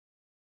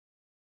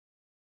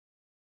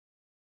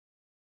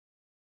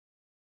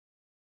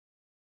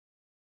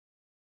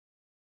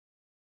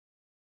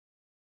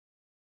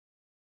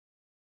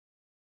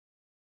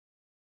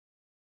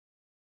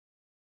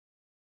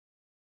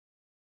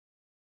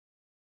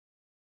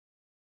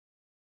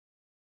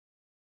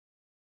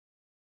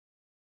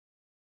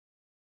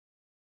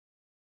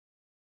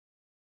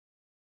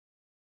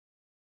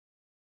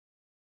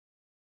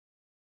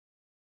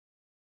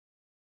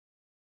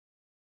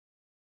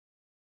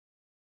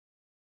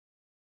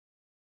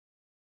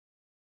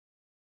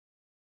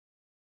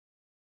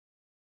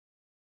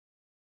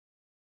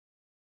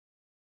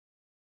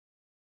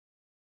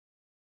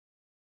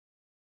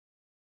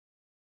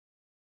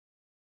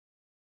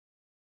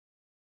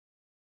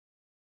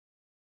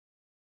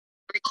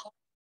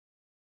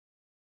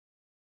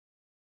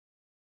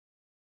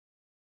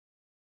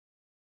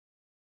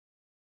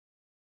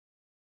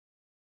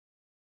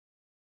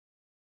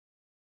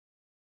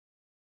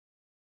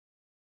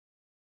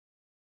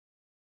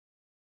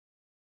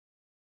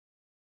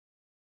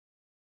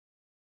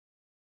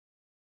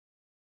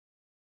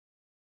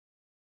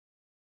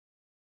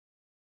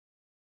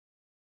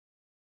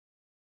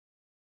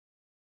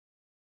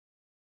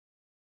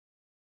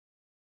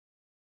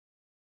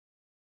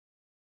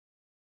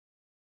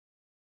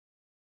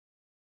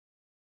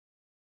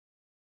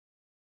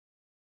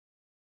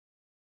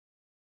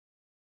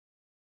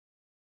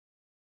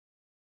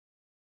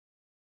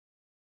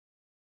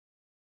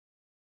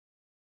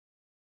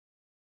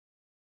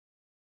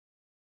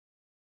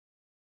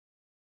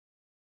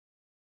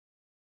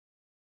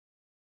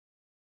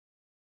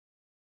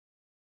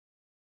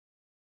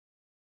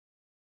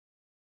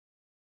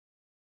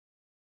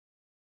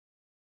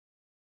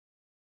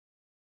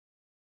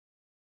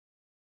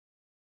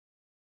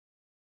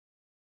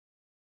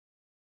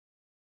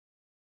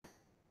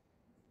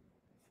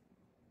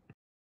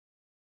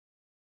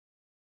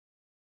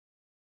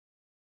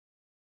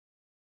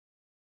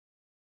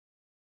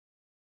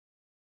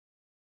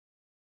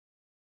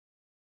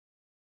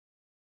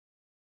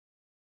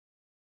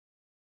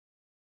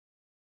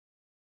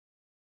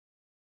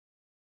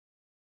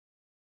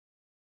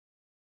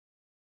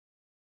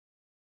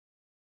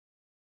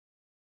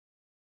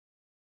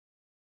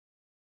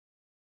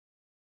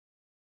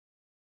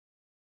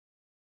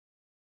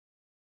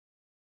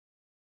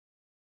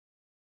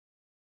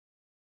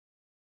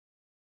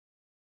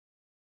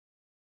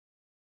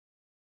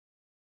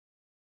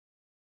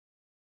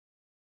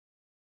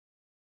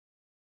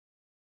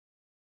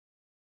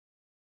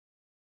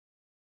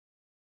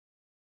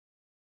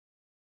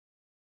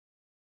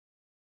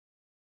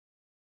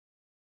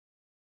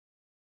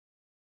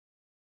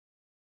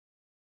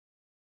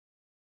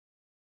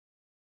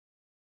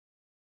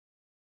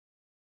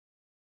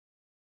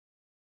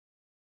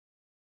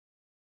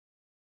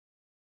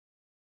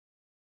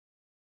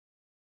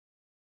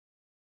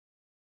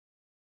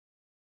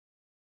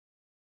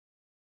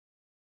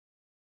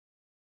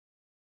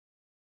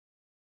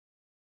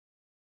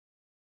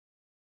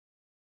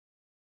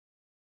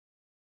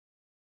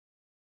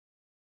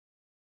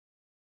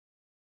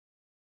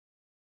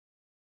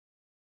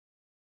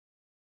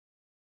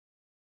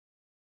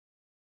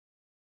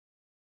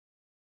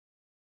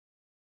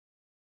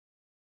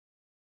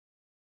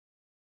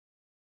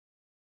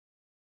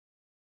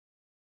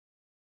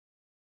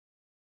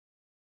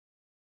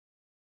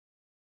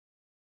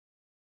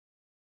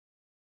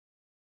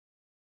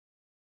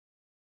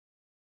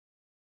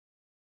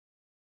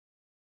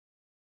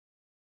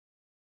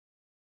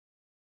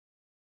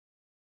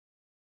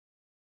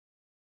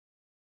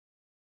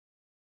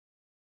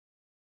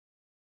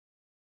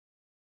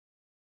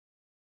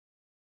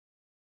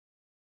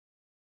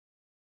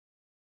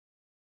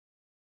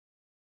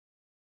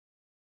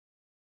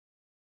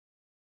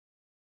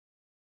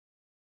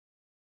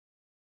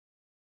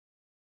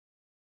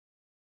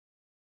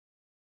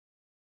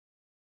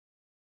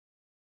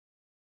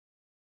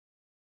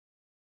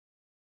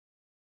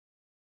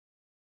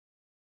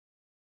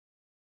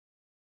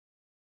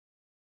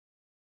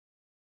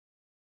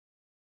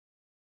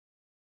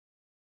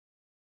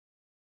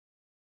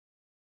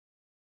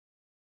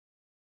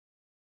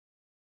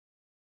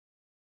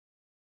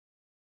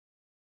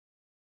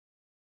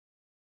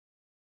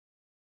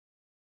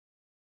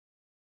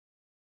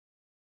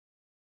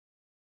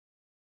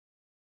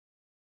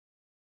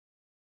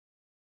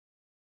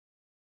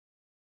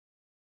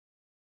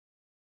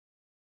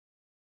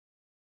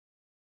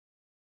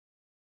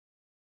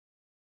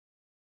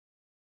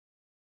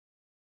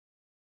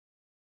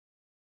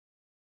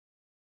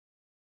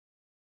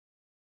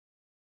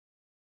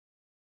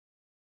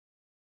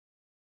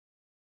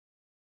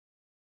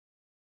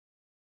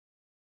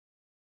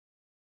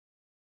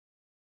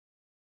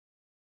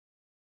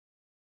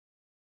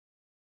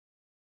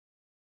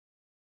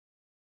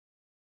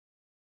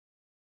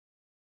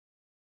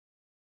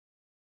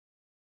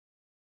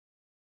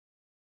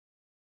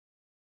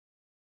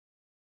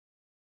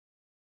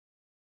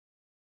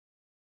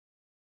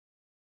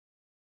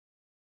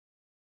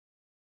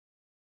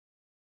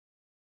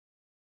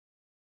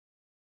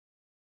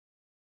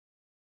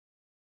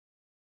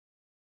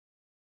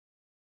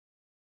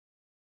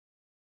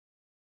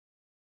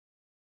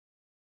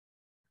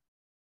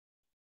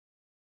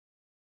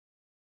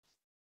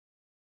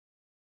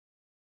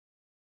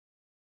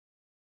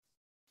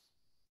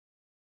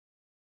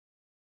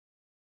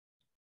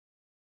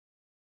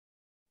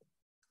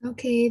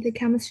 Okay, the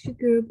chemistry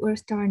group will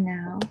start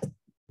now.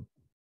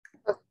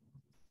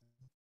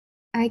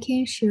 I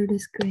can share the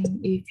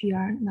screen if you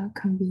are not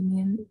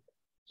convenient.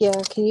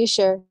 Yeah, can you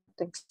share?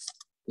 Thanks.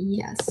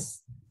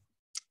 Yes.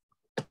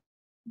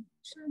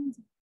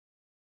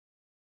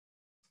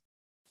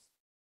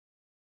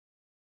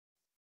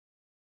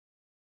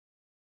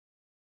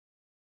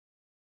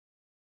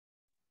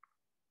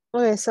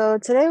 Okay, so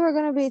today we're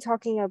going to be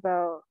talking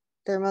about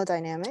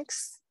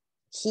thermodynamics,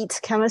 heat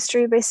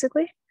chemistry,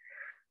 basically.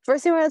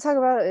 First thing we're going to talk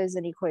about is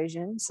an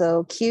equation.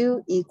 So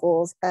Q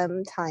equals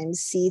M times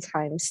C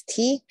times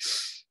T.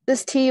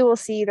 This T will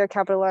see either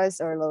capitalized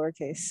or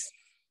lowercase.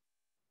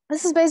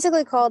 This is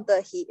basically called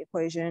the heat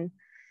equation.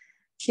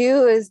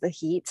 Q is the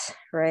heat,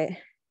 right?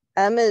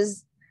 M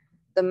is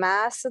the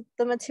mass of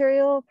the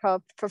material,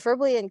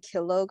 preferably in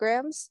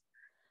kilograms.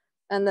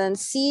 And then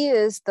C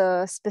is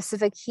the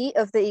specific heat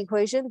of the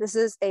equation. This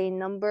is a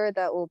number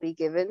that will be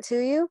given to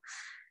you.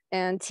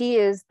 And T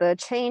is the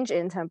change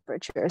in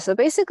temperature. So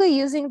basically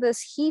using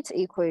this heat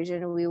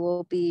equation, we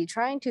will be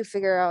trying to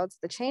figure out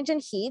the change in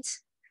heat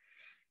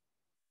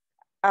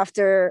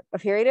after a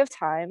period of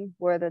time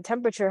where the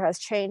temperature has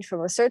changed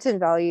from a certain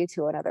value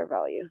to another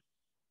value.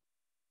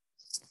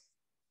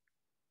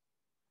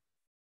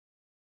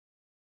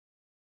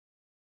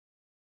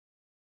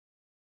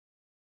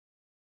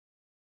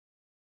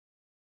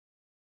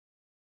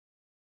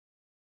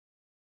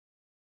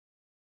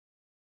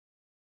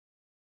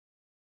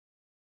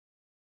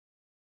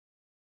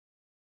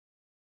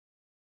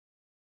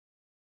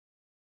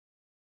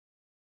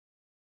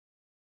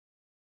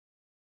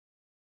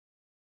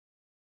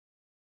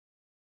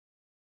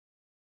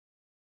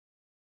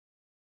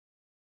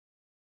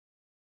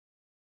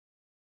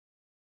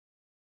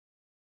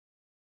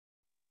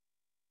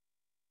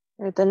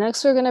 Right, the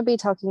next we're going to be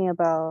talking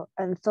about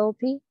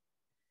enthalpy.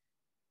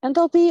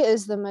 Enthalpy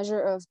is the measure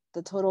of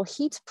the total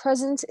heat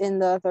present in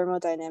the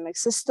thermodynamic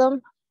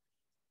system.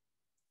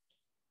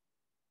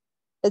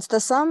 It's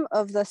the sum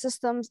of the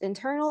system's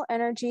internal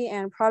energy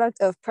and product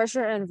of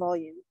pressure and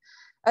volume.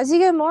 As you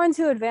get more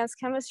into advanced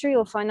chemistry,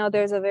 you'll find out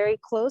there's a very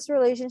close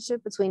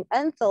relationship between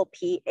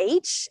enthalpy,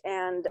 H,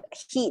 and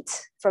heat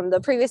from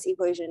the previous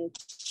equation,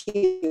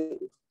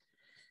 Q.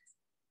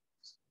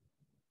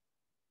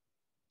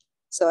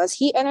 So as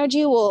heat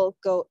energy will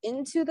go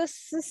into the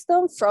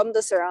system from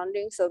the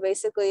surroundings. So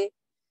basically,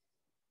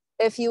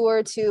 if you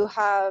were to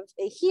have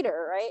a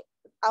heater, right?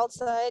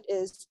 Outside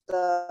is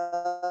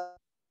the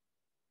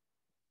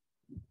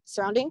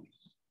surrounding,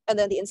 and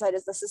then the inside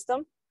is the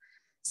system.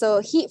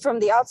 So heat from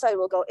the outside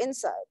will go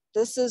inside.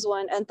 This is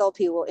when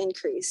enthalpy will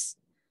increase.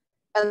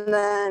 And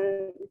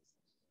then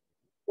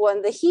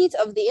when the heat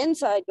of the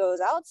inside goes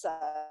outside,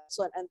 that's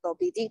when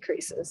enthalpy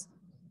decreases.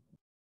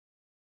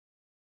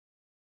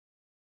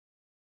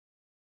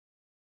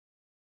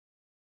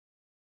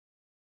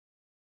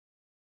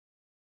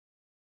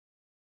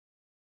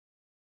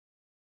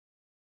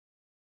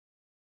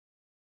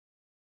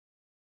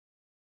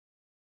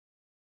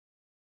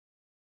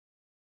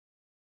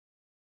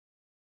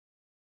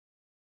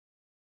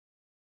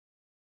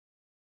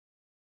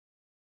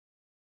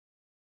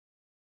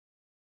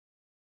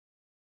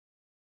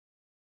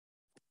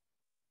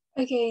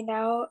 Okay,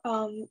 now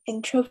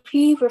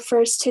entropy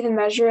refers to the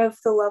measure of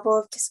the level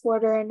of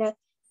disorder in a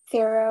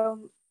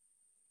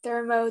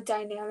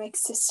thermodynamic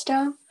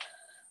system.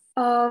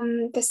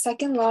 The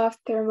second law of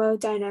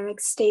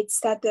thermodynamics states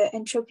that the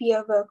entropy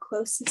of a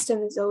closed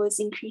system is always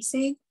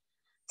increasing.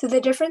 So the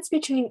difference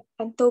between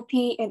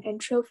enthalpy and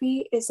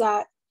entropy is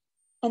that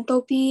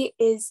enthalpy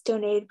is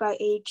denoted by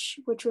H,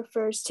 which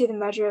refers to the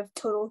measure of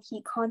total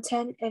heat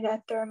content in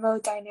a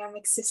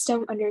thermodynamic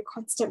system under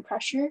constant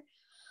pressure,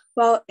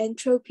 while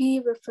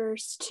entropy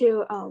refers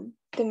to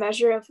the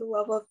measure of the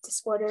level of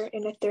disorder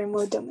in a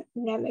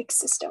thermodynamic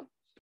system.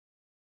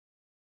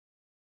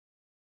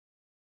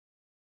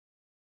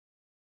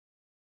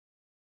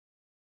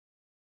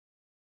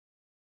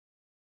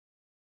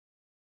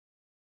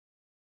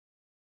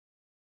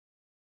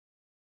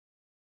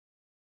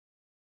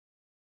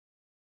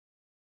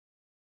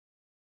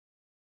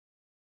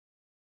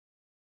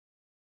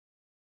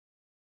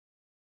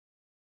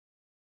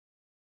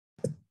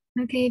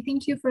 Okay,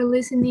 thank you for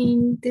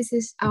listening. This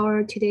is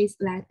our today's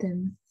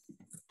lesson.